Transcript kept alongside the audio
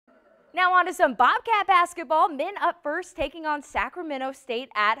Now on to some Bobcat basketball. Men up first, taking on Sacramento State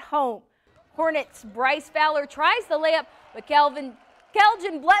at home. Hornets' Bryce Fowler tries the layup, but Kelvin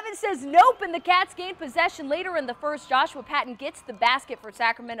Blevins says nope, and the Cats gain possession later in the first. Joshua Patton gets the basket for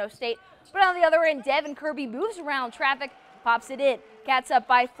Sacramento State, but on the other end, Devin Kirby moves around traffic, pops it in. Cats up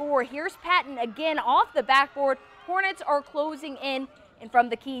by 4. Here's Patton again off the backboard. Hornets are closing in, and from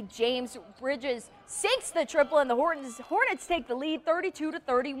the key, James Bridges sinks the triple, and the Hornets take the lead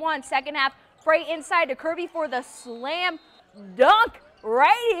 32-31. Second half, Frey inside to Kirby for the slam dunk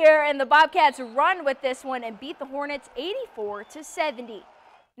right here, and the Bobcats run with this one and beat the Hornets 84-70.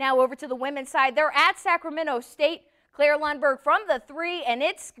 Now over to the women's side. They're at Sacramento State. Claire Lundberg from the 3, and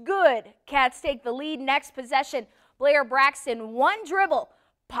it's good. Cats take the lead. Next possession, Blair Braxton, one dribble,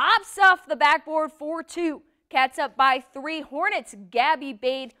 pops off the backboard for 2. Cats up by 3. Hornets' Gabby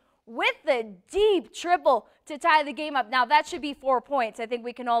Bade with the deep triple to tie the game up. Now that should be 4 points. I think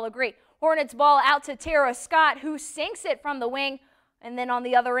we can all agree. Hornets ball out to Tara Scott, who sinks it from the wing. And then on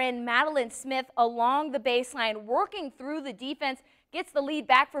the other end, Madeline Smith along the baseline, working through the defense, gets the lead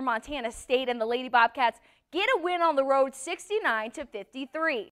back for Montana State, and the Lady Bobcats get a win on the road 69-53.